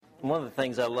One of the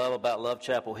things I love about Love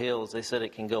Chapel Hill is they said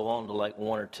it can go on to like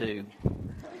 1 or 2.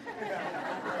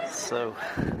 So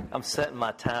I'm setting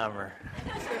my timer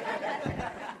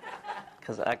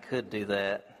because I could do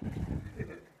that.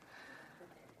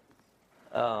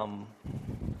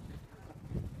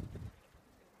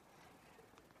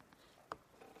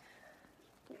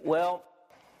 Well,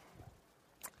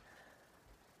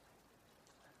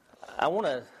 I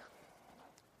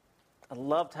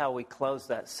loved how we closed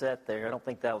that set there. I don't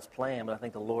think that was planned, but I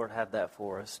think the Lord had that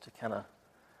for us to kind of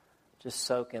just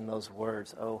soak in those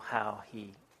words. Oh, how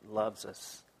He loves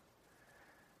us.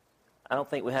 I don't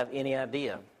think we have any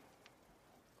idea.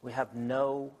 We have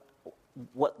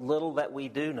what little that we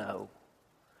do know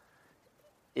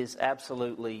is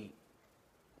absolutely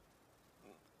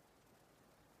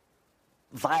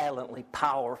violently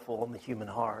powerful in the human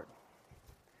heart.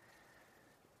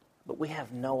 But we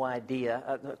have no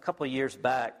idea. A couple of years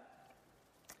back,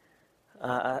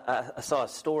 I saw a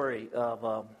story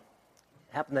of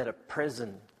happened at a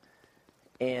prison,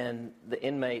 and the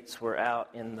inmates were out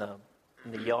in the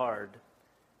yard,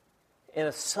 and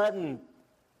a sudden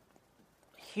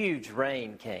huge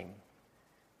rain came,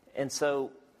 and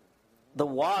so the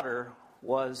water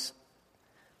was,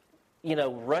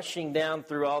 rushing down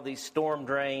through all these storm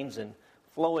drains and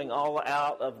flowing all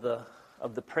out of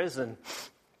the prison.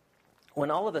 When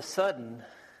all of a sudden,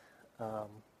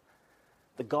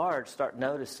 the guards start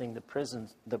noticing the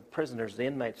prisoners, the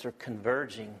inmates are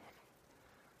converging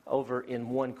over in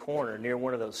one corner near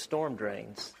one of those storm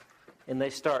drains. And they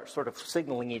start sort of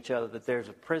signaling each other that there's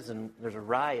a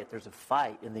riot, there's a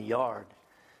fight in the yard.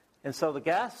 And so the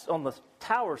guys on the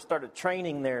tower started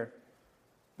training their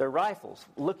rifles,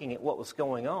 looking at what was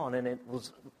going on. And it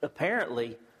was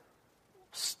apparently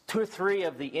 2 or 3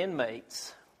 of the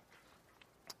inmates.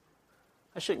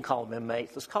 I shouldn't call them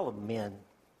inmates, let's call them men.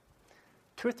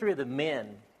 2 or 3 of the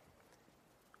men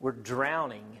were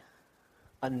drowning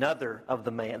another of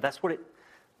the men. That's what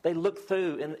they looked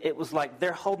through, and it was like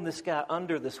they're holding this guy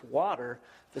under this water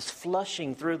that's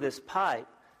flushing through this pipe.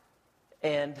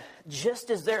 And just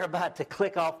as they're about to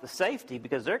click off the safety,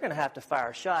 because they're going to have to fire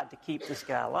a shot to keep this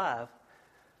guy alive,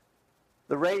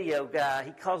 the radio guy,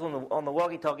 he calls on the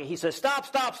walkie-talkie, he says, "Stop,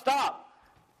 stop, stop."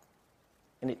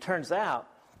 And it turns out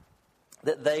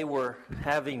that they were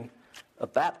having a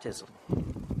baptism.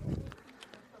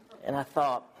 And I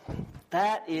thought,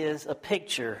 that is a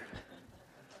picture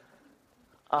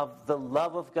of the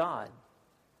love of God.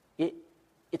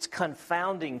 It's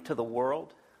confounding to the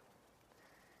world.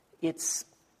 It's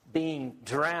being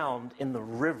drowned in the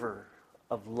river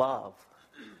of love.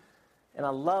 And I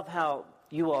love how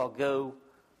you all go,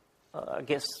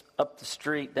 up the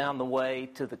street, down the way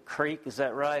to the creek, is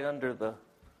that right, under the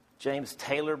James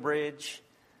Taylor Bridge,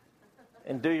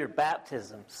 and do your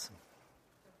baptisms.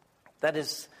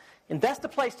 And that's the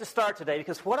place to start today,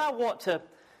 because what I want to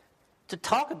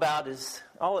talk about is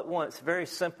all at once, very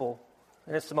simple,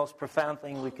 and it's the most profound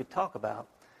thing we could talk about,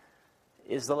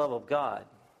 is the love of God.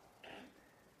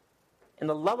 And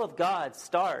the love of God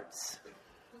starts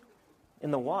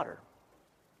in the water.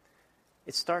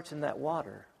 It starts in that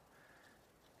water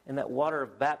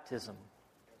of baptism.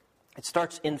 It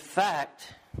starts, in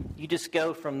fact, you just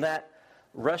go from that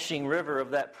rushing river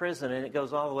of that prison, and it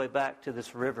goes all the way back to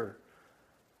this river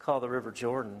called the River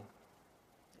Jordan.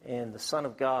 And the Son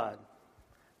of God,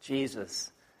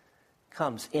 Jesus,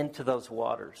 comes into those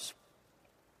waters,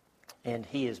 and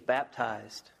He is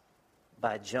baptized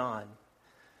by John.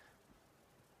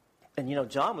 And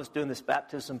John was doing this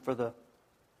baptism for the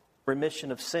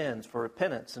remission of sins, for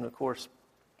repentance. And of course,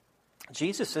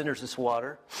 Jesus enters this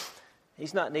water.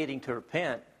 He's not needing to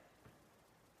repent.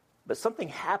 But something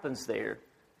happens there.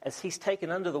 As He's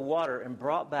taken under the water and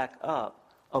brought back up,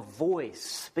 a voice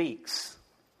speaks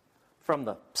from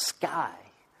the sky.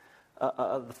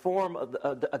 The form of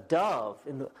a dove,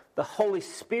 in the Holy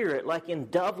Spirit, like in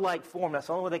dove-like form. That's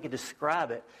the only way they could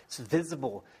describe it. It's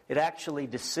visible. It actually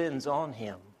descends on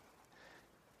Him.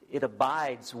 It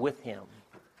abides with Him.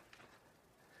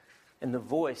 And the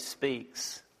voice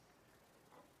speaks,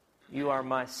 "You are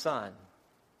my Son.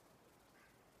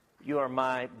 You are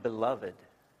my beloved.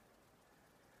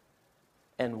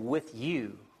 And with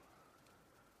you,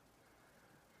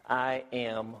 I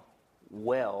am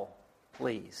well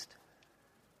pleased."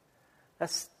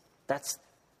 That's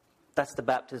the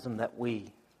baptism that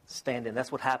we stand in.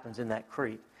 That's what happens in that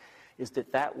creek, is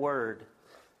that word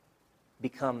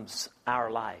becomes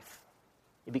our life.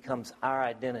 It becomes our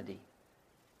identity.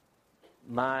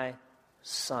 My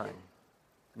son,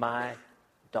 my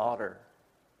daughter,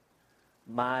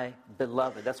 my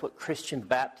beloved. That's what Christian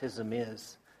baptism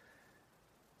is.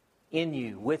 In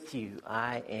you, with you,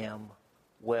 I am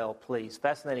well pleased.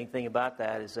 Fascinating thing about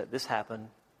that is that this happened.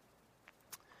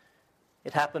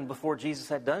 It happened before Jesus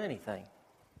had done anything.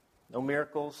 No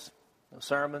miracles, no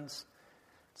sermons.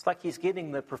 It's like he's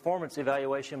getting the performance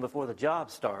evaluation before the job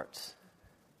starts.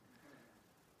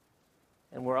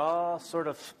 And we're all sort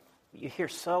of, you hear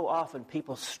so often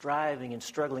people striving and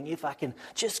struggling. If I can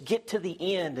just get to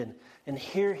the end and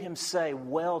hear him say,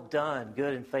 well done,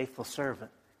 good and faithful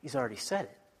servant. He's already said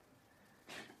it.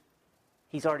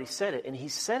 He's already said it. And he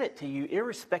said it to you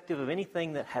irrespective of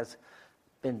anything that has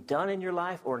been done in your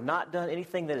life or not done,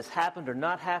 anything that has happened or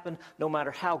not happened, no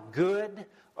matter how good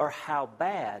or how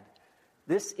bad.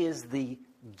 This is the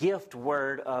gift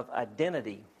word of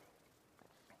identity.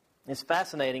 It's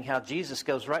fascinating how Jesus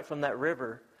goes right from that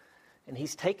river and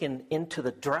he's taken into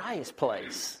the driest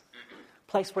place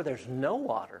where there's no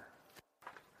water,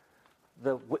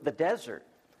 the desert.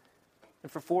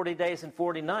 And for 40 days and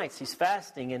 40 nights he's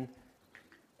fasting.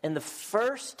 And the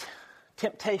first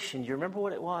temptation, do you remember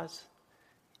what it was?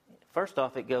 First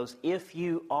off, it goes, if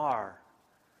you are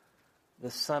the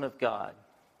Son of God.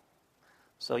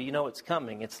 So you know it's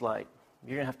coming. It's like,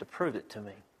 you're going to have to prove it to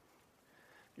me.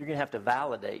 You're going to have to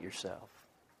validate yourself.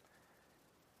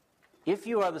 If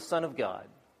you are the Son of God,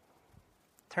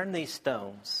 turn these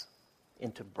stones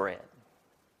into bread.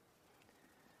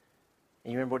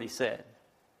 And you remember what he said?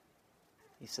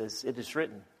 He says, it is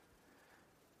written,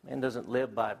 man doesn't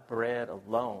live by bread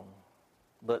alone,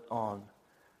 but on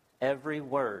every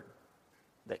word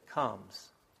that comes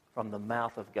from the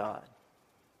mouth of God.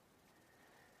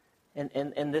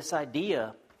 And this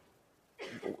idea,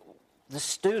 the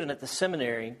student at the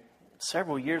seminary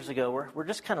several years ago, we're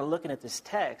just kind of looking at this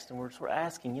text and we're sort of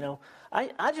asking,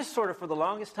 I just sort of for the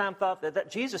longest time thought that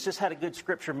Jesus just had a good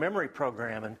scripture memory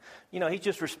program. And, he's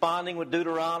just responding with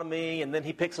Deuteronomy and then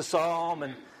he picks a psalm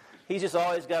and he's just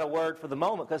always got a word for the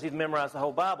moment because he's memorized the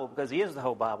whole Bible because he is the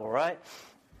whole Bible, right?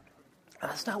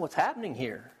 That's not what's happening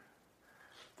here.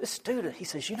 This student, he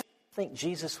says, I think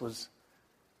Jesus was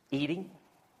eating?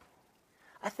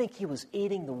 I think he was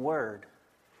eating the word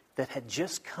that had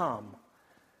just come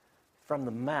from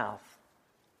the mouth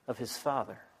of his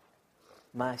Father.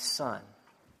 My Son,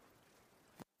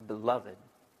 beloved,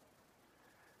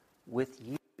 with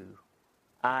you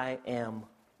I am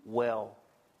well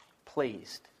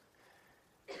pleased.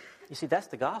 You see, that's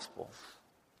the gospel.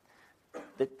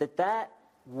 That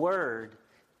word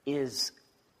is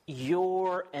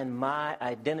your and my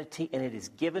identity, and it is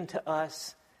given to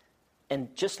us.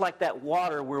 And just like that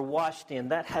water we're washed in,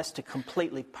 that has to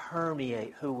completely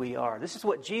permeate who we are. This is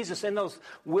what Jesus, in those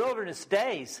wilderness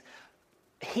days,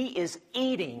 he is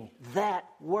eating that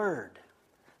word.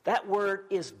 That word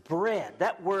is bread.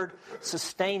 That word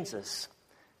sustains us.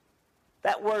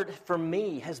 That word for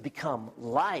me has become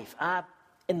life.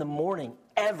 In the morning,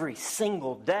 every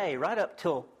single day, right up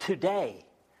till today,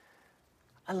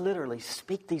 I literally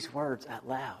speak these words out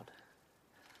loud.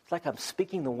 It's like I'm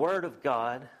speaking the word of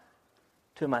God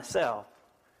to myself.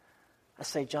 I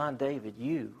say, John David,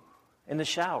 you, in the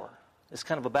shower. It's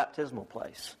kind of a baptismal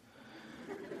place.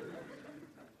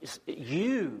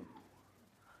 You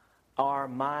are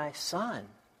my son.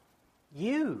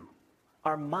 You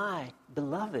are my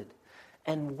beloved.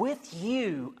 And with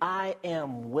you, I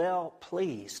am well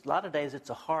pleased. A lot of days, it's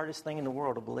the hardest thing in the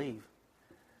world to believe.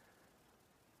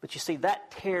 But you see,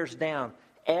 that tears down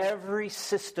every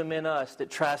system in us that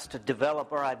tries to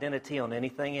develop our identity on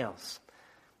anything else.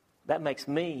 That makes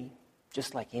me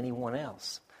just like anyone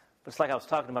else. But it's like I was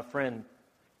talking to my friend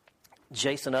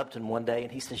Jason Upton one day,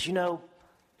 and he says,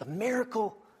 the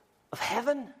miracle of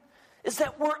heaven is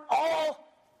that we're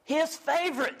all his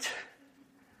favorite.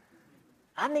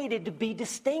 I needed to be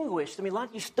distinguished. I mean, a lot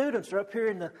of you students are up here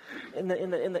in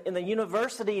the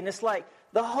university, and it's like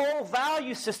the whole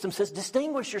value system says,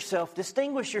 distinguish yourself,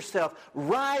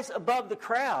 rise above the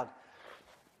crowd.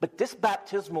 But this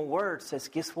baptismal word says,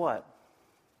 guess what?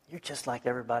 You're just like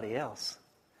everybody else,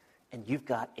 and you've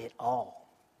got it all.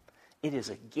 It is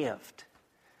a gift.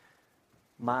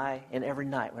 And every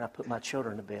night when I put my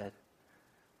children to bed,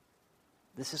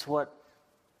 this is what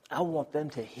I want them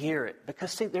to hear it.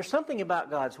 Because, see, there's something about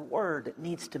God's word that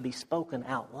needs to be spoken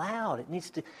out loud.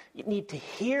 You need to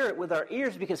hear it with our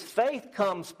ears because faith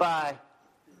comes by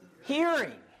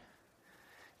hearing.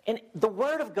 And the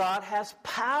word of God has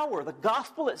power. The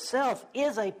gospel itself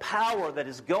is a power that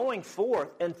is going forth.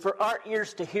 And for our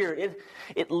ears to hear it,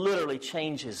 it literally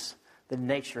changes the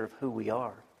nature of who we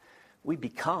are. We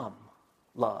become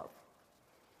love.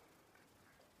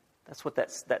 That's what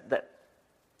that's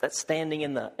standing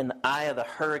in the eye of the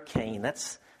hurricane.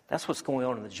 That's what's going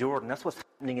on in the Jordan. That's what's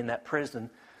happening in that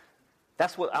prison.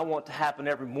 That's what I want to happen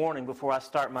every morning before I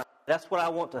start my That's what I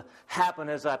want to happen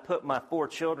as I put my 4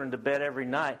 children to bed every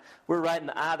night. We're right in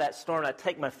the eye of that storm. I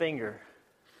take my finger.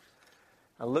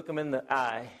 I look them in the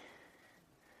eye.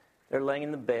 They're laying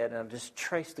in the bed, and I just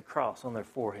trace the cross on their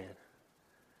forehead,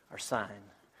 our sign.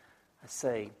 I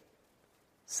say,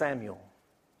 Samuel,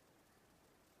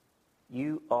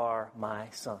 you are my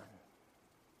son.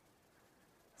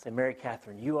 I say, Mary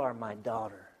Catherine, you are my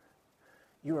daughter.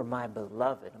 You are my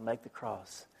beloved. I make the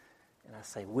cross. And I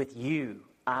say, with you,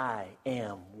 I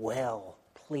am well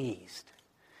pleased.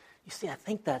 You see, I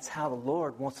think that's how the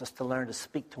Lord wants us to learn to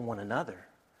speak to one another.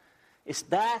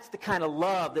 That's the kind of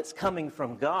love that's coming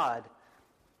from God,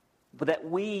 but that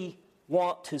we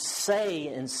want to say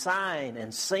and sign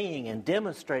and sing and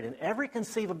demonstrate in every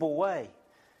conceivable way.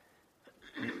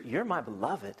 You're my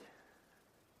beloved.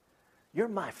 You're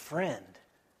my friend.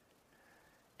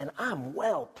 And I'm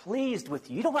well pleased with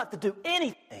you. You don't have to do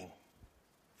anything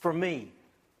for me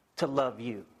to love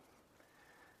you.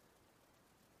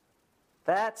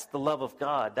 That's the love of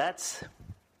God.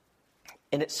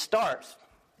 And it starts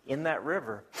in that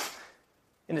river.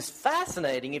 And it's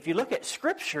fascinating if you look at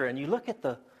Scripture and you look at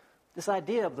this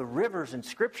idea of the rivers in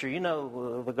Scripture. You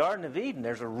know, the Garden of Eden,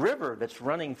 there's a river that's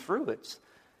running through it.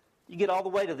 You get all the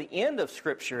way to the end of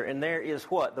Scripture, and there is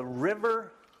what? The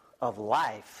river of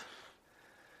life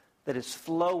that is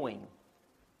flowing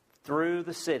through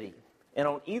the city. And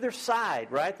on either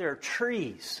side, right, there are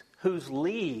trees whose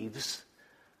leaves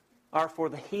are for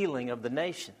the healing of the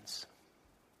nations.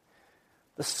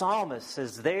 The psalmist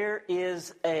says, there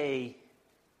is a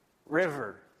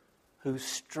river whose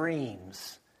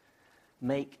streams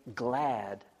make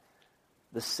glad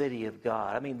the city of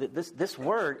God. I mean, this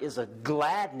word is a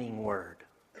gladdening word.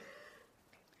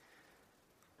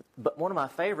 But one of my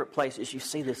favorite places you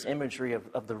see this imagery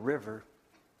of the river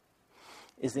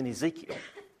is in Ezekiel.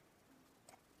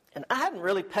 And I hadn't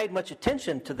really paid much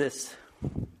attention to this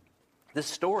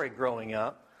story growing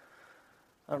up.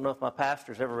 I don't know if my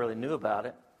pastors ever really knew about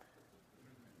it.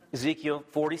 Ezekiel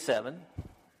 47.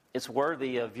 It's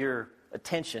worthy of your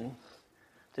attention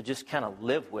to just kind of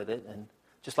live with it. And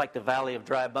just like the Valley of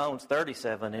Dry Bones,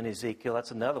 37 in Ezekiel,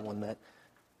 that's another one that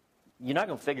you're not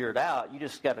going to figure it out. You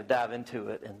just got to dive into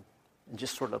it and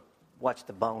just sort of watch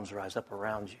the bones rise up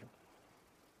around you.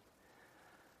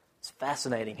 It's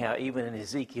fascinating how even in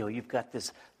Ezekiel you've got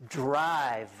this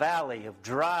dry valley of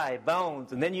dry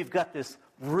bones, and then you've got this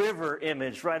river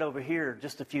image right over here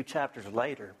just a few chapters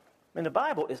later. I mean, the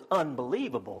Bible is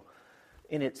unbelievable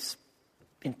in its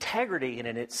integrity and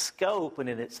in its scope and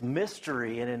in its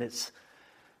mystery and in its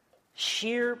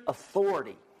sheer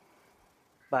authority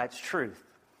by its truth.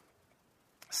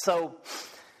 So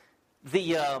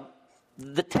the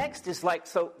text is like,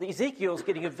 so Ezekiel's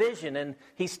getting a vision, and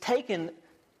he's taken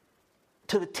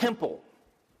to the temple,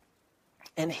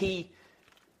 and he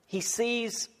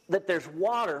sees that there's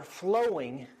water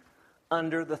flowing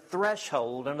under the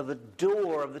threshold, under the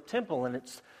door of the temple, and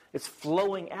it's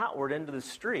flowing outward into the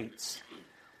streets.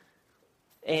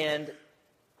 And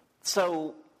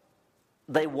so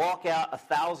they walk out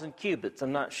 1,000 cubits.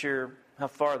 I'm not sure how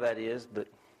far that is, but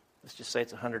let's just say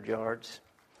it's 100 yards.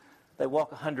 They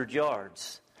walk 100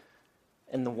 yards,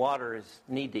 and the water is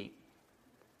knee-deep.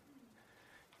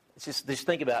 Just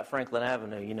think about Franklin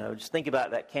Avenue, you know. Just think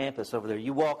about that campus over there.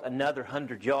 You walk another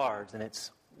 100 yards, and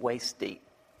it's waist deep.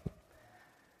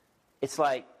 It's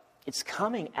like it's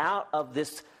coming out of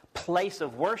this place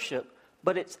of worship,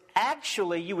 but it's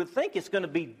actually, you would think it's going to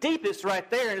be deepest right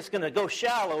there, and it's going to go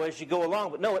shallow as you go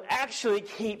along. But no, it actually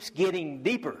keeps getting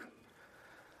deeper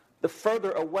the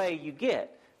further away you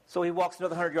get. So he walks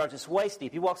another 100 yards, it's waist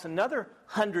deep. He walks another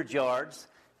 100 yards,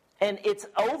 and it's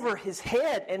over his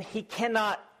head, and he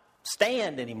cannot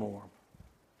stand anymore.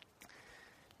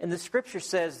 And the Scripture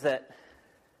says that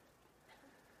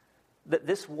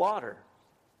this water,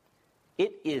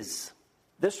 this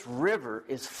river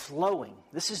is flowing.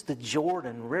 This is the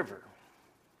Jordan River.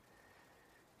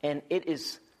 And it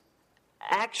is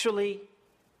actually,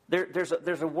 there's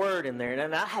a word in there.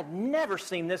 And I had never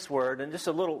seen this word. And just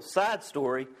a little side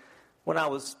story,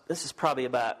 this is probably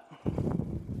about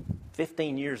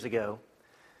 15 years ago,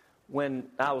 when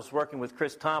I was working with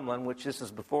Chris Tomlin, which this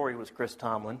is before he was Chris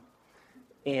Tomlin.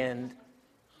 And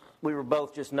we were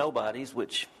both just nobodies,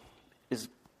 which is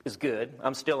good.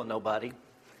 I'm still a nobody.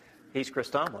 He's Chris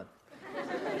Tomlin.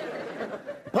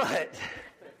 But,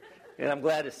 and I'm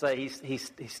glad to say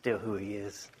he's still who he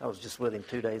is. I was just with him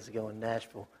 2 days ago in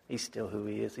Nashville. He's still who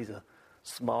he is. He's a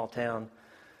small town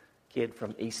kid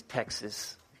from East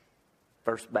Texas,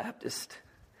 First Baptist.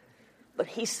 But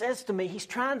he says to me,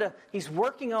 he's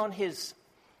working on his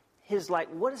like,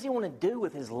 what does he want to do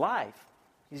with his life?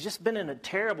 He's just been in a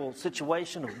terrible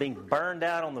situation of being burned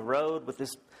out on the road with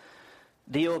this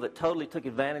deal that totally took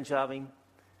advantage of him.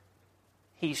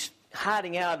 He's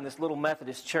hiding out in this little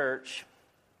Methodist church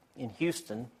in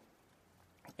Houston,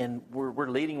 and we're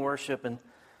leading worship and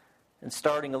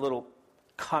starting a little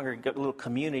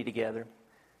community together. And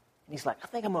he's like, I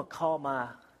think I'm going to call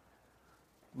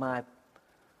my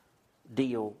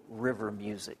deal River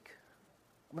Music.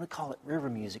 I'm going to call it River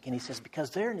Music. And he says,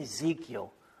 because there in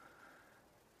Ezekiel,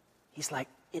 he's like,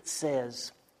 it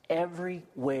says,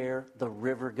 everywhere the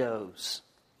river goes,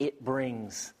 it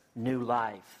brings new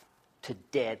life to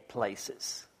dead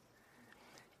places.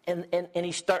 And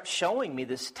he starts showing me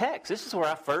this text. This is where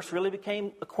I first really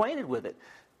became acquainted with it.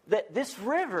 That this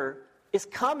river is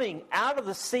coming out of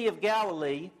the Sea of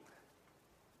Galilee.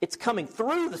 It's coming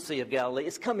through the Sea of Galilee.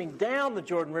 It's coming down the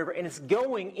Jordan River, and it's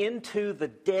going into the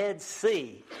Dead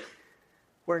Sea,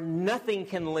 where nothing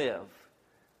can live.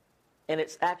 And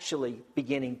it's actually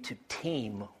beginning to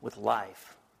teem with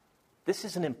life. This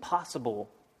is an impossible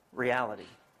reality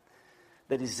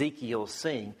that Ezekiel is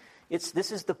seeing.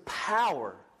 This is the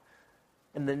power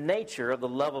and the nature of the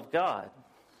love of God.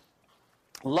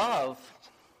 Love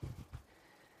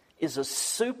is a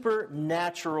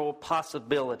supernatural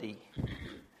possibility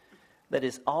that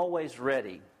is always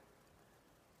ready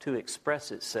to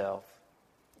express itself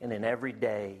in an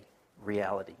everyday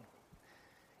reality.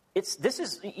 Love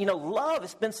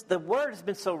the word has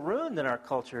been so ruined in our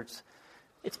culture.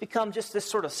 It's become just this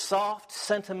sort of soft,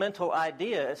 sentimental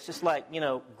idea. It's just like,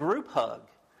 group hug.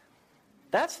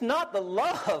 That's not the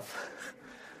love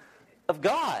of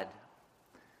God.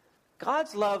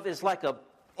 God's love is like a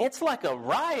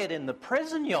riot in the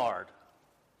prison yard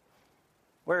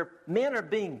where men are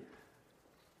being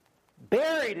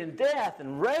buried in death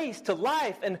and raised to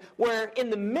life, and where in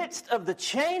the midst of the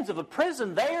chains of a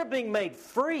prison, they are being made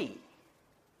free.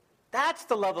 That's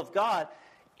the love of God.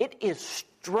 It is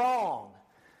strong.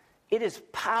 It is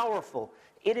powerful.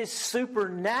 It is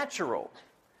supernatural.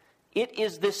 It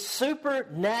is this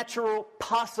supernatural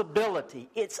possibility.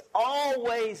 It's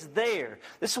always there.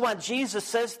 This is why Jesus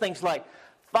says things like,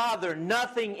 Father,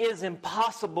 nothing is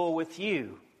impossible with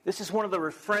you. This is one of the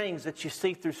refrains that you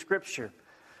see through Scripture.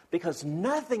 Because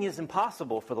nothing is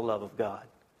impossible for the love of God.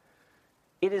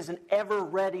 It is an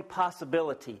ever-ready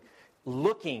possibility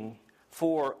looking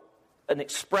for an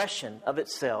expression of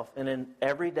itself in an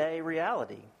everyday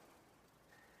reality.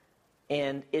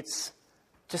 And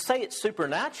to say it's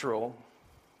supernatural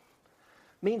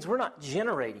means we're not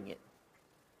generating it.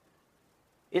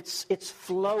 It's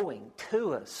flowing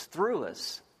to us, through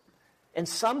us. And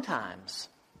sometimes,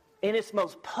 in its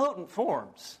most potent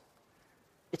forms,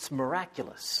 it's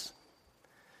miraculous.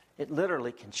 It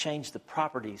literally can change the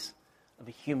properties of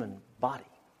a human body.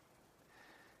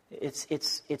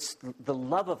 It's the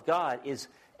love of God is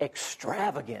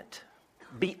extravagant,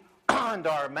 beyond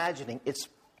our imagining. It's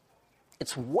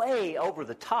way over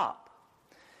the top.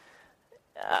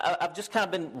 I've just kind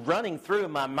of been running through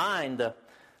in my mind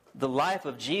the life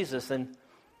of Jesus and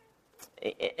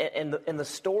the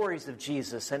stories of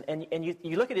Jesus, and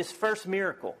you look at his first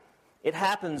miracle. It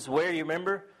happens where, you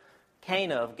remember?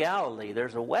 Cana of Galilee.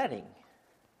 There's a wedding.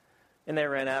 And they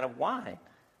ran out of wine.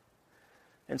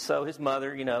 And so his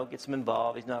mother, gets him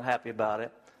involved. He's not happy about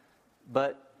it.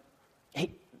 But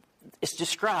it's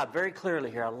described very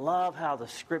clearly here. I love how the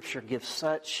Scripture gives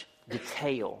such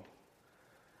detail.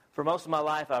 For most of my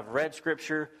life, I've read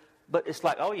Scripture. But it's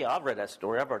like, oh yeah, I've read that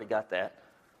story. I've already got that.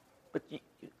 But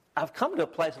I've come to a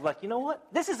place of like, you know what?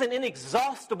 This is an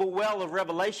inexhaustible well of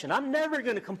revelation. I'm never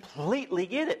going to completely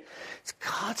get it. It's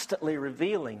constantly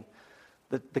revealing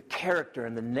the character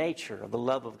and the nature of the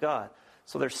love of God.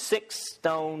 So there's 6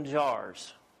 stone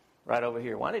jars right over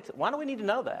here. Why do we need to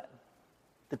know that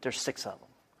there's 6 of them?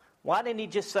 Why didn't he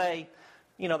just say,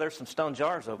 there's some stone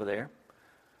jars over there,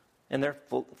 and they're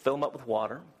fill them up with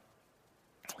water,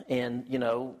 and, I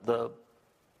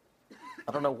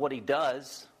don't know what he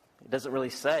does. It doesn't really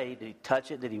say. Did he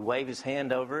touch it? Did he wave his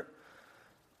hand over it?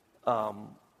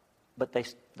 But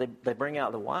they bring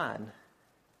out the wine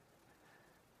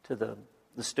to the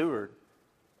steward,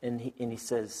 and he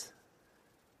says,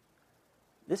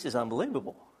 "This is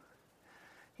unbelievable."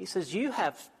 He says,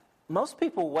 most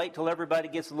people wait till everybody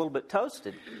gets a little bit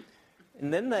toasted,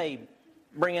 and then they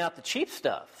bring out the cheap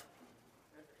stuff.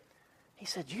 He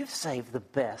said, "You've saved the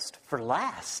best for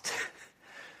last."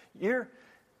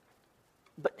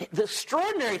 But the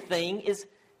extraordinary thing is,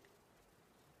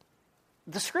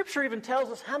 the Scripture even tells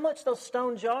us how much those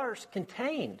stone jars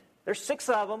contained. There's 6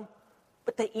 of them,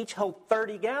 but they each hold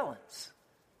 30 gallons.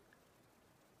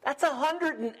 That's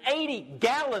 180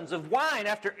 gallons of wine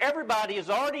after everybody is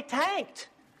already tanked.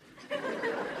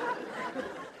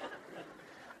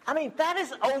 I mean, that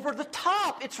is over the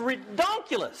top. It's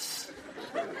redonkulous.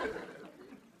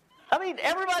 I mean,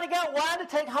 everybody got wine to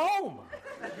take home.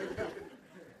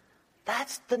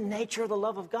 That's the nature of the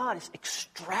love of God. It's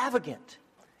extravagant.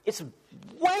 It's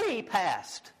way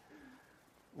past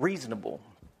reasonable.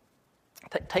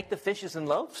 Take the fishes and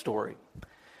loaves story.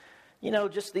 You know,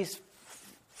 just these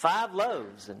 5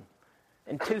 loaves and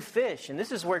 2 fish. And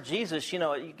this is where Jesus,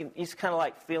 he's kind of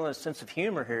like feeling a sense of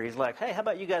humor here. He's like, hey, how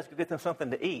about you guys go get them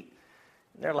something to eat?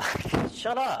 And they're like,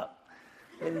 shut up.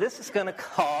 And this is going to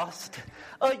cost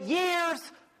a year's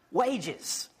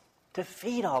wages to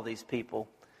feed all these people.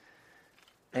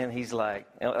 And he's like,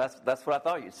 that's what I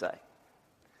thought you'd say.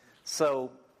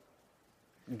 So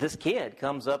this kid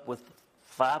comes up with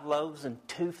 5 loaves and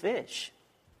 2 fish.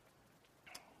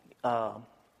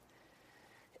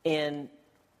 And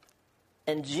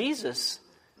Jesus,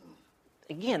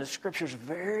 again, the scripture is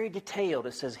very detailed.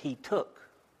 It says he took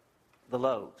the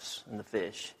loaves and the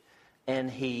fish, and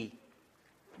he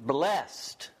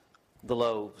blessed the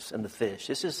loaves and the fish.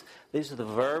 These are the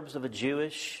verbs of a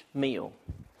Jewish meal.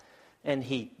 And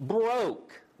he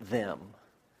broke them,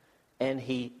 and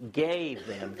he gave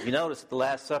them. You notice at the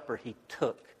Last Supper, he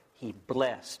took, he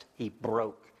blessed, he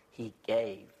broke, he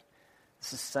gave.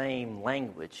 It's the same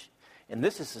language. And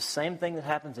this is the same thing that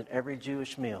happens in every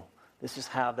Jewish meal. This is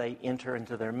how they enter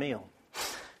into their meal.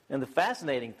 And the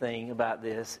fascinating thing about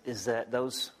this is that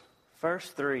those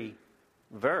first 3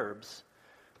 verbs,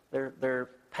 they're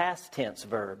past tense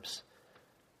verbs.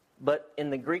 But in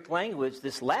the Greek language,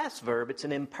 this last verb, it's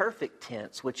an imperfect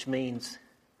tense, which means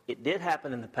it did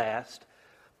happen in the past,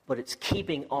 but it's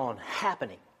keeping on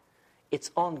happening.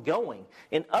 It's ongoing.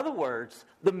 In other words,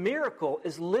 the miracle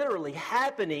is literally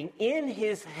happening in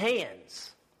his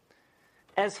hands.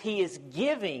 As he is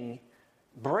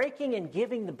breaking and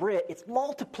giving the bread, it's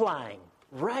multiplying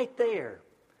right there.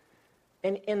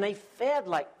 And they fed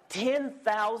like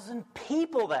 10,000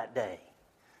 people that day.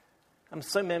 I'm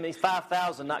assuming it's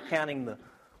 5,000, not counting the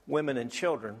women and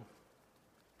children.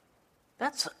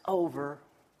 That's over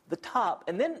the top.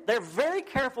 And then they're very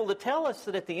careful to tell us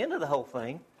that at the end of the whole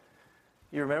thing,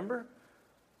 you remember?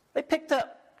 They picked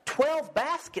up 12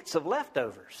 baskets of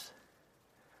leftovers.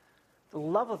 The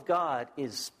love of God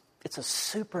it's a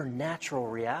supernatural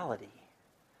reality.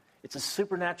 It's a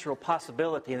supernatural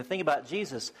possibility. And the thing about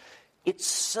Jesus,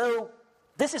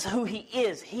 this is who he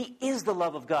is. He is the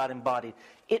love of God embodied.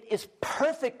 It is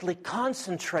perfectly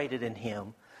concentrated in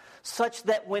him, such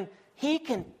that when he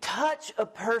can touch a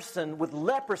person with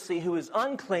leprosy who is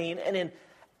unclean, and in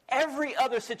every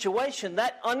other situation,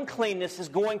 that uncleanness is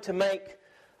going to make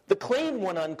the clean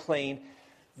one unclean.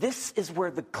 This is where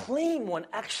the clean one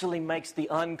actually makes the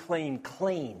unclean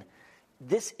clean.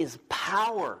 This is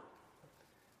power.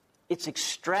 It's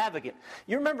extravagant.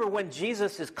 You remember when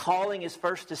Jesus is calling his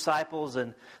first disciples,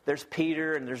 and there's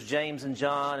Peter and there's James and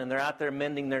John, and they're out there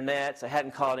mending their nets. They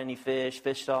hadn't caught any fish,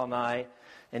 fished all night.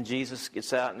 And Jesus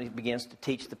gets out and he begins to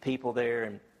teach the people there.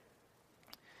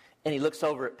 And he looks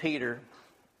over at Peter.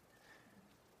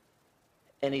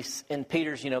 And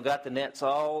Peter's, got the nets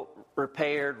all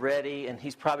repaired, ready, and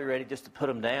he's probably ready just to put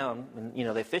them down.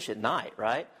 And, they fish at night,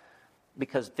 right?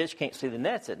 Because fish can't see the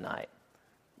nets at night.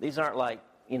 These aren't like,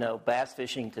 bass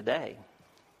fishing today.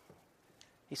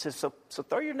 He says, so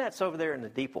throw your nets over there in the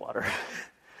deep water,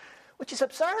 which is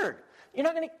absurd. You're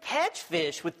not going to catch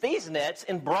fish with these nets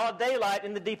in broad daylight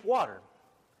in the deep water.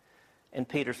 And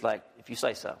Peter's like, if you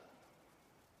say so.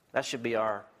 That should be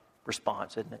our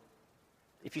response, isn't it?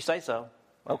 If you say so.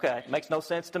 Okay, makes no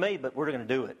sense to me, but we're going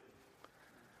to do it.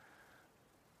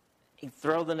 You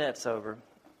throw the nets over,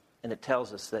 and it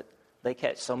tells us that they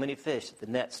catch so many fish that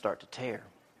the nets start to tear.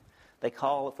 They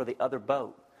call for the other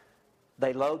boat.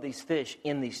 They load these fish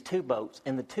in these 2 boats.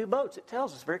 And the 2 boats, it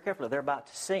tells us very carefully, they're about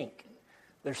to sink.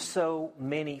 There's so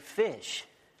many fish.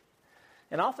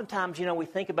 And oftentimes, we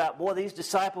think about, boy, these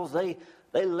disciples, they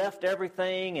left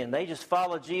everything and they just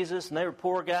followed Jesus and they were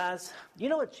poor guys. You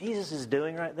know what Jesus is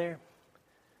doing right there?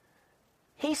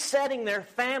 He's setting their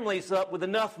families up with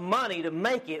enough money to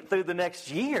make it through the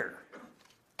next year.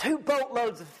 2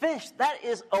 boatloads of fish, that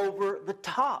is over the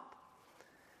top.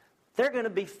 They're going to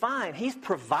be fine. He's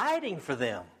providing for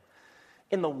them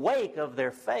in the wake of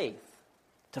their faith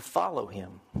to follow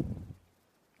him.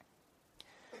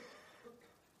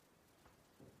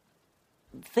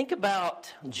 Think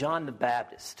about John the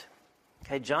Baptist.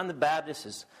 Okay, John the Baptist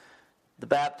is the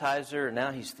baptizer, and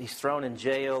now he's thrown in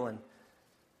jail.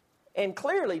 And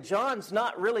clearly, John's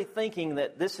not really thinking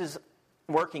that this is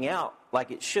working out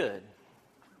like it should.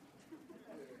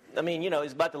 I mean,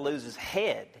 he's about to lose his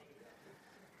head.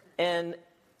 And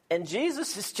And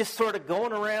Jesus is just sort of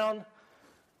going around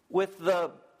with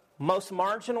the most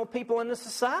marginal people in the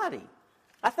society.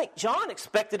 I think John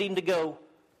expected him to go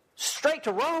straight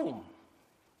to Rome.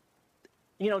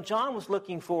 John was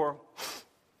looking for,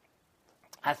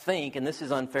 I think, and this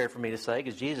is unfair for me to say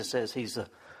because Jesus says he's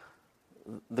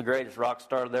the greatest rock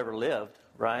star that ever lived,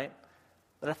 right?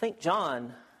 But I think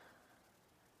John,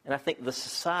 and I think the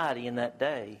society in that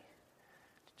day,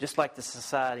 just like the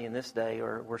society in this day,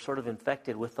 were sort of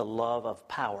infected with the love of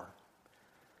power.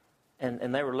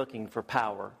 And they were looking for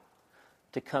power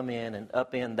to come in and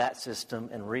upend that system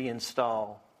and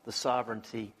reinstall the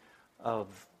sovereignty of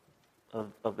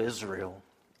Israel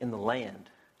in the land.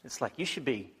 It's like there should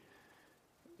be,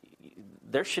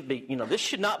 this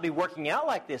should not be working out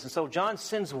like this. And so John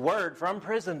sends word from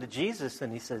prison to Jesus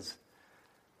and he says,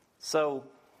 so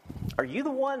are you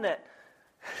the one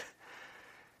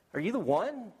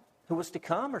who was to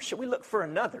come, or should we look for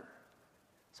another?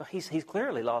 So he's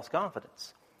clearly lost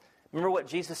confidence. Remember what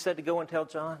Jesus said to go and tell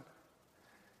John?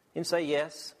 He didn't say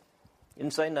yes. He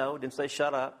didn't say no. He didn't say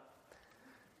shut up.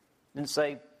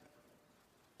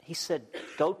 He said,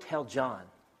 go tell John,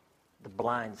 the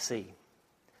blind see,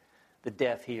 the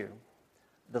deaf hear,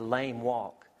 the lame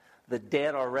walk, the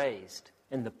dead are raised,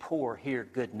 and the poor hear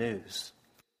good news.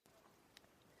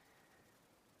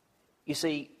 You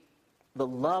see, the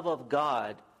love of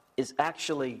God is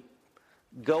actually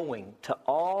going to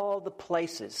all the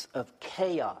places of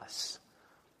chaos,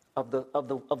 of the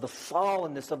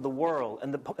fallenness of the world,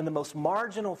 and the most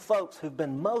marginal folks who've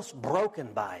been most broken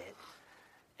by it,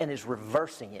 and is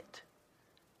reversing it.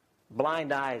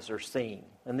 Blind eyes are seeing.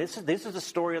 And this is the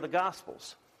story of the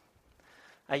Gospels.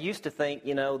 I used to think,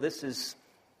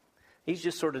 he's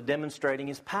just sort of demonstrating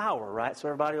his power, right? So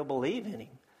everybody will believe in him.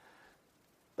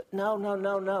 But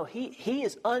no. He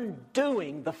is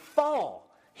undoing the fall.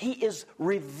 He is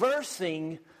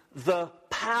reversing the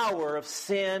power of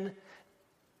sin,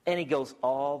 and he goes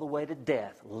all the way to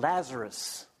death.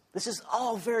 Lazarus. This is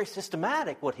all very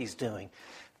systematic, what he's doing.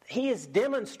 He is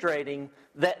demonstrating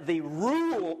that the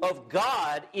rule of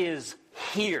God is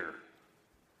here.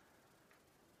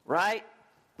 Right?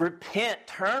 Repent,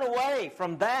 turn away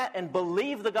from that and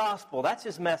believe the gospel. That's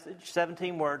his message,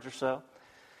 17 words or so.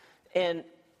 And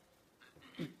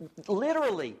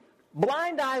literally,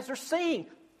 blind eyes are seeing.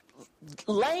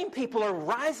 Lame people are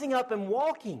rising up and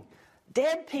walking.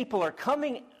 Dead people are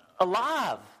coming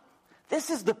alive. This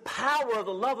is the power of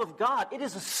the love of God. It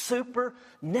is a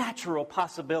supernatural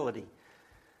possibility.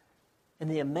 And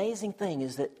the amazing thing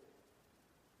is that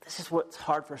this is what's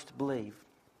hard for us to believe.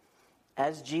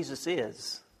 As Jesus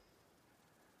is,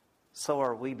 so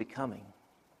are we becoming.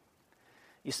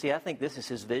 You see, I think this is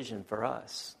his vision for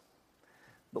us.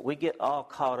 But we get all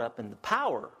caught up in the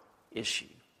power issue.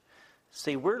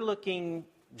 See, we're looking,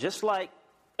 just like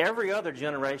every other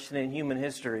generation in human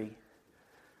history,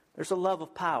 there's a love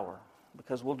of power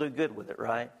because we'll do good with it,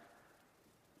 right?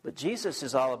 But Jesus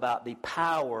is all about the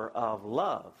power of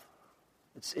love.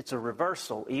 It's a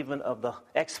reversal even of the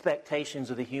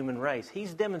expectations of the human race.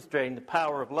 He's demonstrating the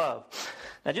power of love.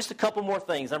 Now, just a couple more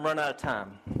things. I'm running out of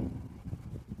time.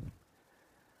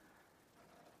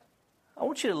 I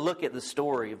want you to look at the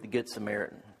story of the Good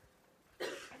Samaritan.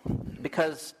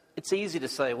 Because it's easy to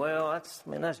say, well,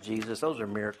 that's Jesus. Those are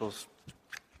miracles.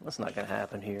 That's not going to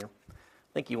happen here.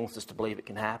 I think he wants us to believe it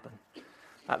can happen.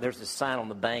 There's this sign on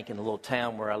the bank in the little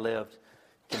town where I lived,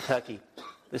 Kentucky.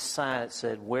 This sign that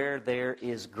said, where there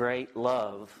is great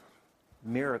love,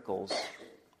 miracles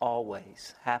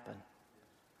always happen.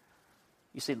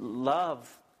 You see,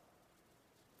 love,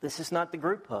 this is not the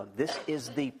group hug. This is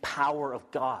the power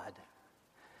of God.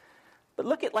 But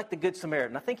look at like the Good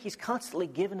Samaritan. I think he's constantly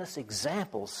giving us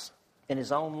examples in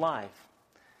his own life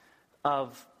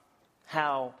of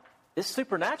how it's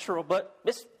supernatural, but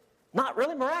it's not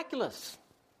really miraculous.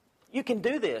 You can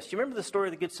do this. You remember the story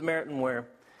of the Good Samaritan where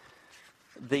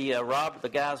the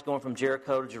guy's going from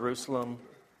Jericho to Jerusalem,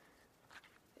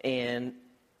 and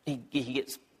he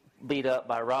gets beat up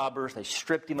by robbers. They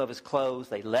stripped him of his clothes.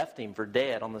 They left him for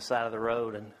dead on the side of the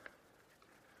road. And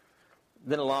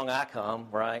then along I come,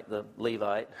 right, the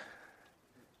Levite.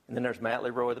 And then there's Matt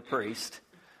Leroy, the priest.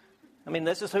 I mean,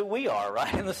 this is who we are,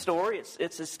 right, in the story.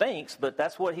 It stinks, but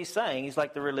that's what he's saying. He's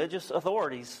like the religious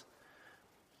authorities.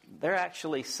 They're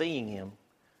actually seeing him,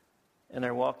 and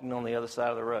they're walking on the other side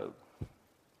of the road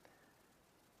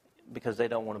because they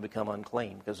don't want to become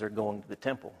unclean because they're going to the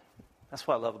temple. That's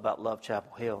what I love about Love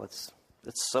Chapel Hill. It's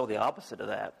so the opposite of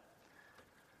that.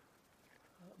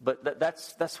 But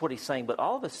that's what he's saying. But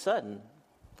all of a sudden,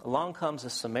 along comes a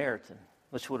Samaritan,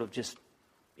 which would have just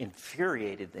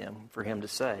infuriated them for him to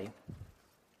say.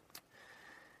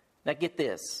 Now get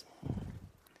this.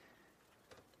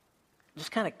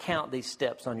 Just kind of count these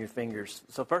steps on your fingers.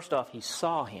 So first off, he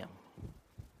saw him.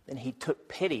 Then he took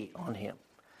pity on him.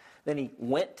 Then he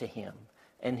went to him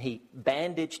and he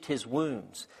bandaged his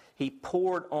wounds. He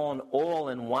poured on oil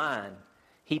and wine.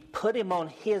 He put him on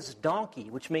his donkey,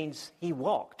 which means he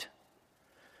walked.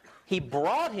 He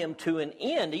brought him to an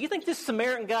inn. Do you think this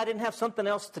Samaritan guy didn't have something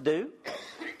else to do?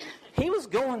 He was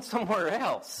going somewhere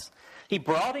else. He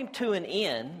brought him to an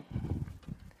inn.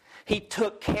 He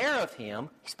took care of him.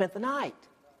 He spent the night.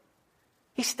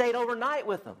 He stayed overnight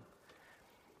with him.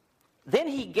 Then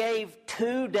he gave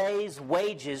 2 days'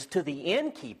 wages to the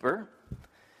innkeeper,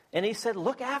 and he said,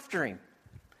 look after him.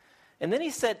 And then he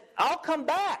said, I'll come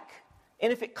back,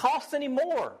 and if it costs any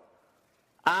more,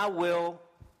 I will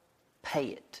pay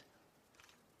it.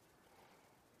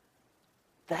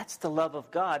 That's the love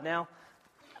of God. Now,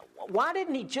 why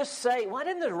didn't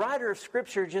the writer of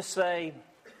Scripture just say,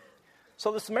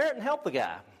 so the Samaritan helped the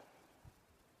guy?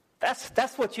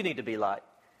 That's what you need to be like.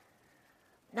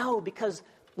 No, because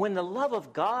when the love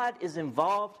of God is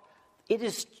involved, it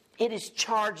is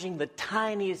charging the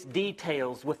tiniest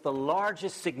details with the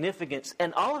largest significance.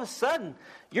 And all of a sudden,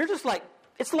 you're just like,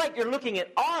 it's like you're looking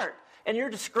at art and you're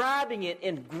describing it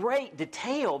in great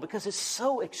detail because it's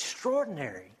so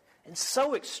extraordinary and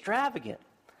so extravagant.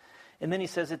 And then he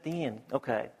says at the end,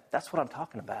 okay, that's what I'm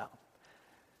talking about.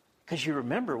 Because you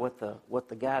remember what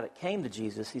the guy that came to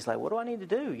Jesus, he's like, what do I need to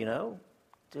do,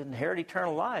 to inherit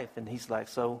eternal life? And he's like,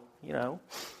 so,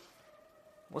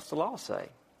 what's the law say?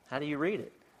 How do you read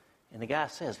it? And the guy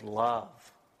says,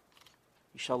 love.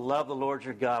 You shall love the Lord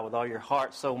your God with all your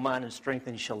heart, soul, mind, and strength,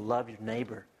 and you shall love your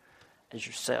neighbor as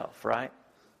yourself, right?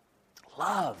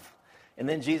 Love. And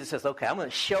then Jesus says, okay, I'm going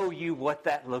to show you what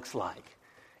that looks like.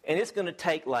 And it's going to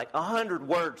take like 100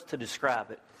 words to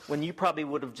describe it, when you probably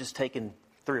would have just taken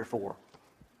 3 or 4.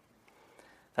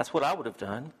 That's what I would have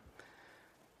done.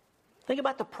 Think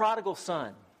about the prodigal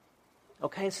son.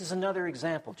 Okay, this is another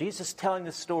example. Jesus is telling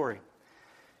this story.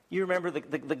 You remember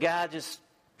the guy just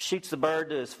shoots the bird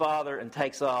to his father and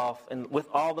takes off, and with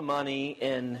all the money,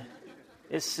 and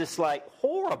it's just like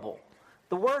horrible.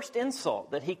 The worst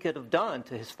insult that he could have done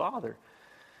to his father.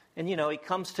 And he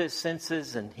comes to his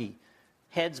senses and he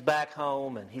heads back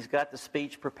home, and he's got the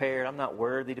speech prepared. I'm not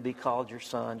worthy to be called your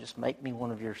son. Just make me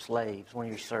one of your slaves, one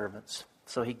of your servants.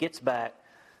 So he gets back,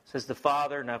 says the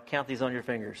father, now count these on your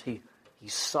fingers, he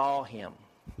saw him.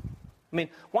 I mean,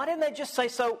 why didn't they just say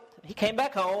so? He came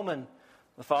back home, and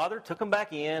the father took him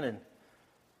back in, and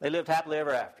they lived happily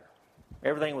ever after.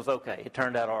 Everything was okay. It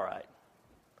turned out all right.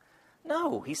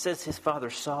 No, he says his father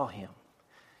saw him,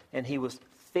 and he was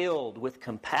filled with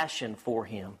compassion for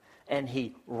him. And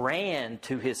he ran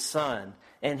to his son,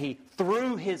 and he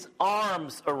threw his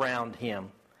arms around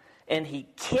him, and he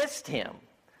kissed him.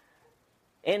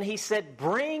 And he said,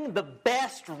 bring the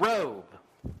best robe,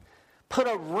 put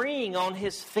a ring on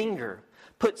his finger,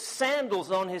 put sandals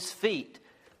on his feet,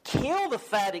 kill the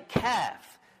fatted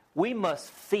calf. We must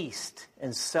feast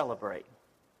and celebrate.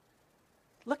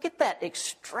 Look at that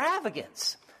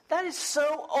extravagance. That is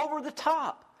so over the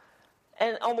top.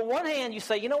 And on the one hand, you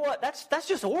say, you know what, that's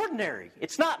just ordinary.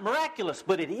 It's not miraculous,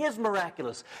 but it is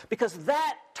miraculous because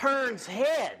that turns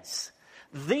heads.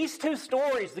 These 2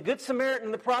 stories, the Good Samaritan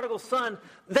and the prodigal son,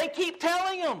 they keep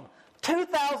telling them.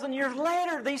 2,000 years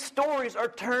later, these stories are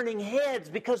turning heads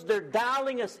because they're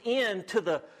dialing us in to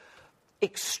the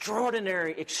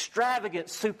extraordinary,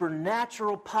 extravagant,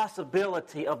 supernatural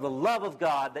possibility of the love of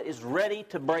God that is ready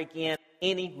to break in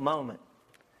any moment.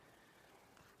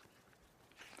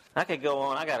 I could go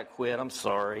on. I got to quit. I'm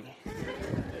sorry. I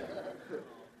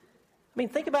mean,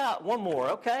 think about one more,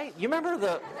 okay? You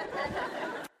remember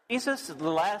Jesus,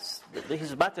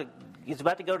 he's about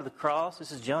to go to the cross.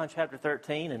 This is John chapter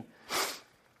 13, and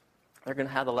they're going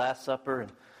to have the Last Supper.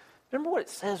 And remember what it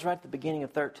says right at the beginning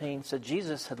of 13? It said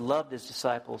Jesus had loved his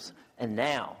disciples, and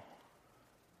now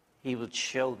he would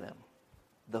show them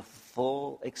the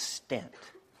full extent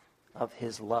of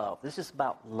his love. This is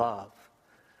about love.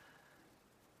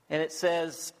 And it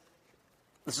says,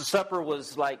 the supper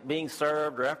was like being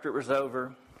served, or after it was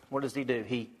over, what does he do?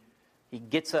 He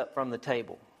gets up from the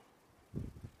table.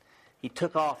 He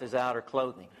took off his outer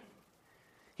clothing.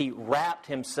 He wrapped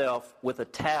himself with a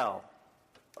towel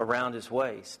around his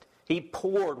waist. He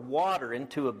poured water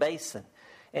into a basin,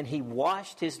 and he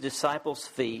washed his disciples'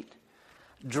 feet,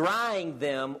 drying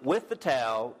them with the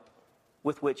towel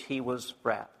with which he was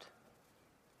wrapped.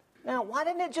 Now, why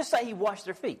didn't it just say he washed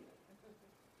their feet?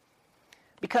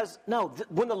 Because,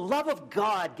 when the love of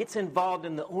God gets involved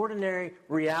in the ordinary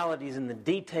realities and the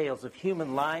details of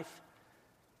human life,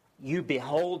 you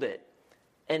behold it.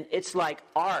 and it's like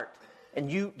art, and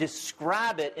you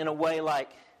describe it in a way like,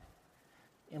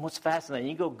 and what's fascinating,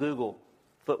 you go Google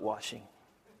foot washing.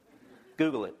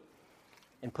 Google it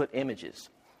and put images.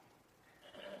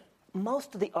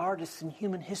 Most of the artists in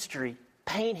human history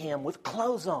paint him with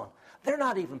clothes on. They're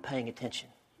not even paying attention.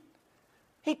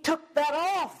 He took that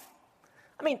off.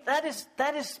 I mean, that's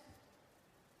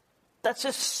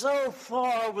just so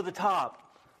far over the top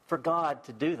for God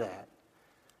to do that.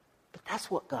 But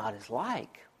that's what God is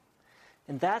like.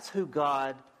 And that's who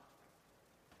God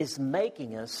is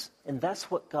making us, and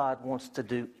that's what God wants to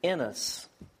do in us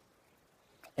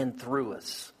and through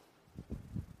us.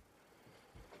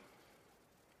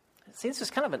 See, this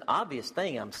is kind of an obvious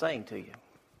thing I'm saying to you.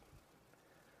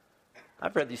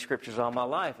 I've read these scriptures all my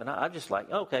life, and I'm just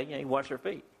like, okay, you wash their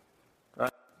feet.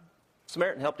 Right?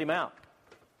 Samaritan helped him out.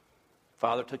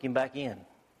 Father took him back in.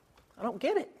 I don't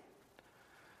get it.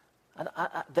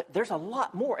 There's a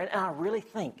lot more, and I really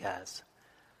think, guys,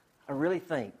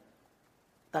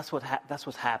 that's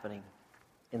what's happening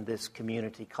in this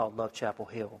community called Love Chapel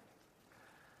Hill.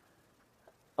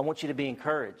 I want you to be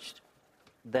encouraged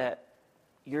that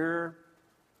you're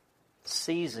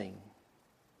seizing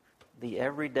the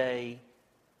everyday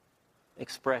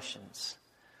expressions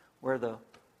where the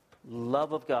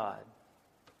love of God,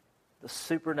 the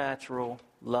supernatural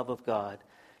love of God,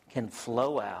 can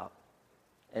flow out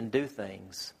and do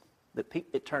things that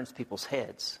it turns people's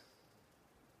heads.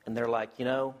 And they're like,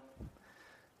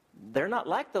 they're not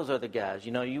like those other guys.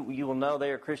 You will know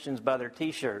they are Christians by their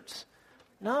T-shirts.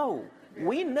 No,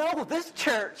 we know this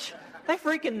church. They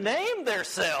freaking named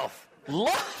theirselves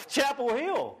Love Chapel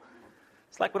Hill.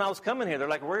 It's like when I was coming here, they're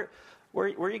like, where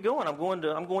are you going? I'm going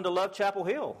to Love Chapel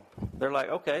Hill. They're like,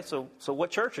 okay, so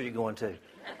what church are you going to?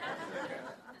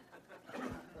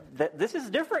 This is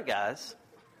different, guys.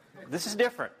 This is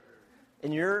different.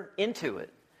 And you're into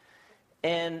it.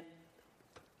 And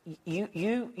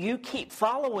you keep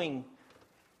following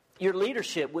your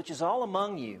leadership, which is all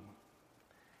among you,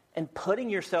 and putting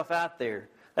yourself out there.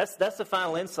 That's the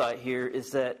final insight here,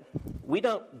 is that we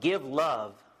don't give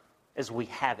love as we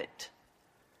have it.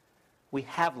 We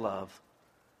have love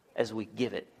as we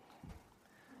give it.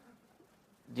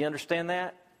 Do you understand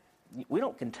that? We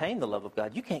don't contain the love of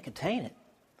God. You can't contain it.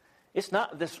 It's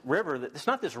not this river, it's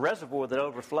not this reservoir that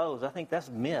overflows. I think that's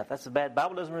a myth. That's a bad.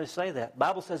 Bible doesn't really say that.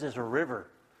 Bible says it's a river.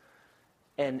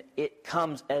 And it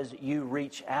comes as you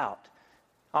reach out.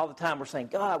 All the time we're saying,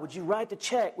 God, would you write the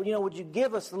check? Would you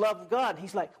give us the love of God? And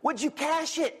He's like, would you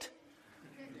cash it?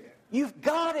 You've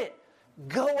got it.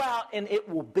 Go out and it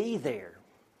will be there.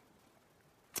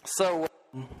 So,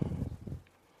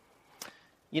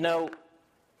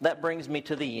 that brings me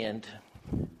to the end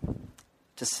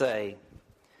to say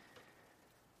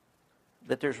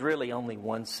that there's really only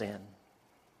one sin.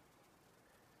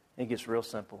 It gets real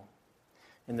simple.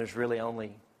 And there's really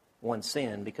only one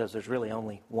sin because there's really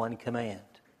only one command.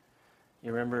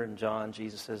 You remember in John,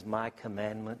 Jesus says, my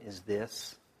commandment is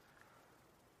this: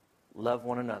 love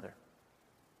one another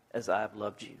as I've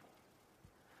loved you.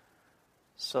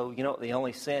 So, what the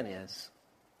only sin is?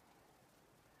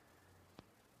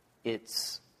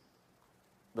 It's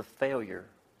the failure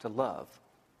to love.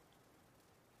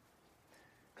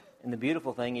 And the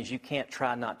beautiful thing is you can't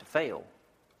try not to fail.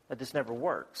 That just never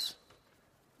works.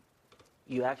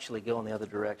 You actually go in the other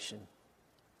direction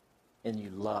and you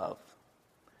love.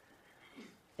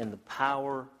 And the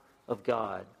power of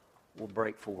God will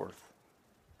break forth.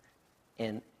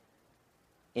 And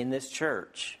in this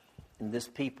church, in this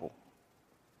people,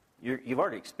 you've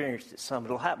already experienced it some.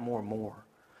 It'll happen more and more.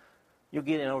 You'll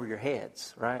get in over your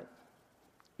heads, right?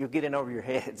 You'll get in over your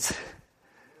heads.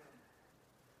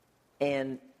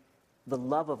 And the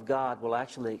love of God will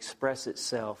actually express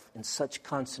itself in such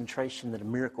concentration that a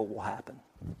miracle will happen.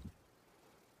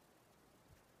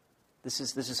 This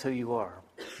is who you are.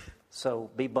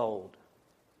 So be bold.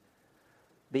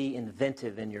 Be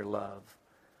inventive in your love.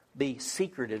 Be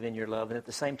secretive in your love, and at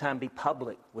the same time be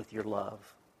public with your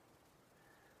love.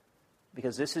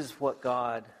 Because this is what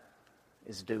God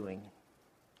is doing.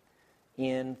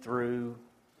 In, through,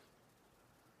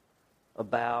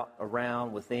 about,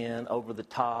 around, within, over the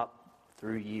top,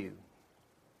 through you.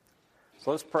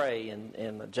 So let's pray,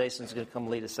 and Jason's going to come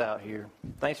lead us out here.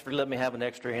 Thanks for letting me have an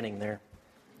extra inning there.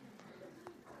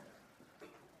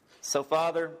 So,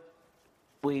 Father,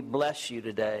 we bless you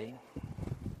today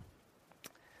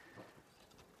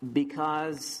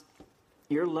because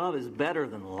your love is better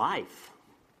than life.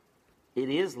 It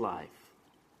is life.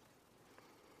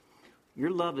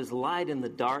 Your love is light in the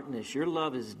darkness. Your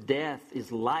love is death,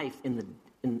 is life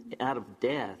out of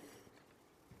death.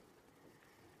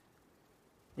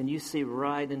 And you see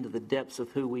right into the depths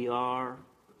of who we are,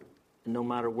 And no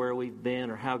matter where we've been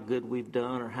or how good we've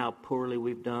done or how poorly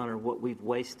we've done or what we've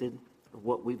wasted or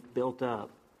what we've built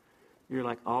up, you're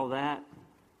like, all that,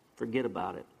 forget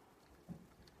about it.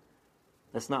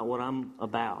 That's not what I'm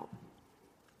about.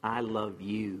 I love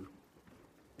you.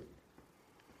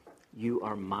 You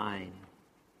are mine,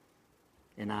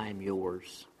 and I am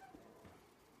yours.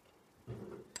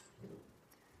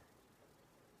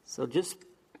 So just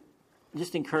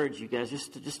encourage you guys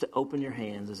just to open your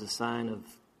hands as a sign of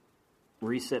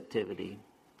receptivity.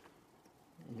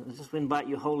 And just invite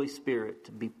you, Holy Spirit,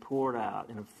 to be poured out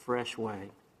in a fresh way,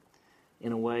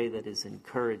 in a way that is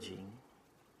encouraging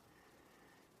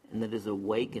and that is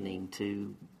awakening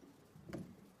to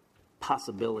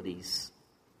possibilities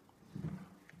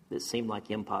that seem like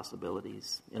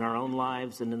impossibilities in our own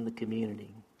lives and in the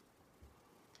community.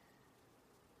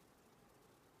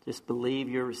 Just believe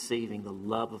you're receiving the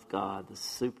love of God, the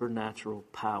supernatural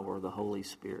power of the Holy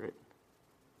Spirit.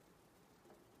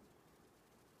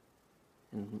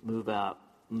 And move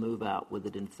out with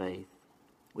it in faith.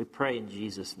 We pray in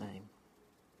Jesus' name.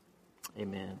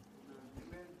 Amen.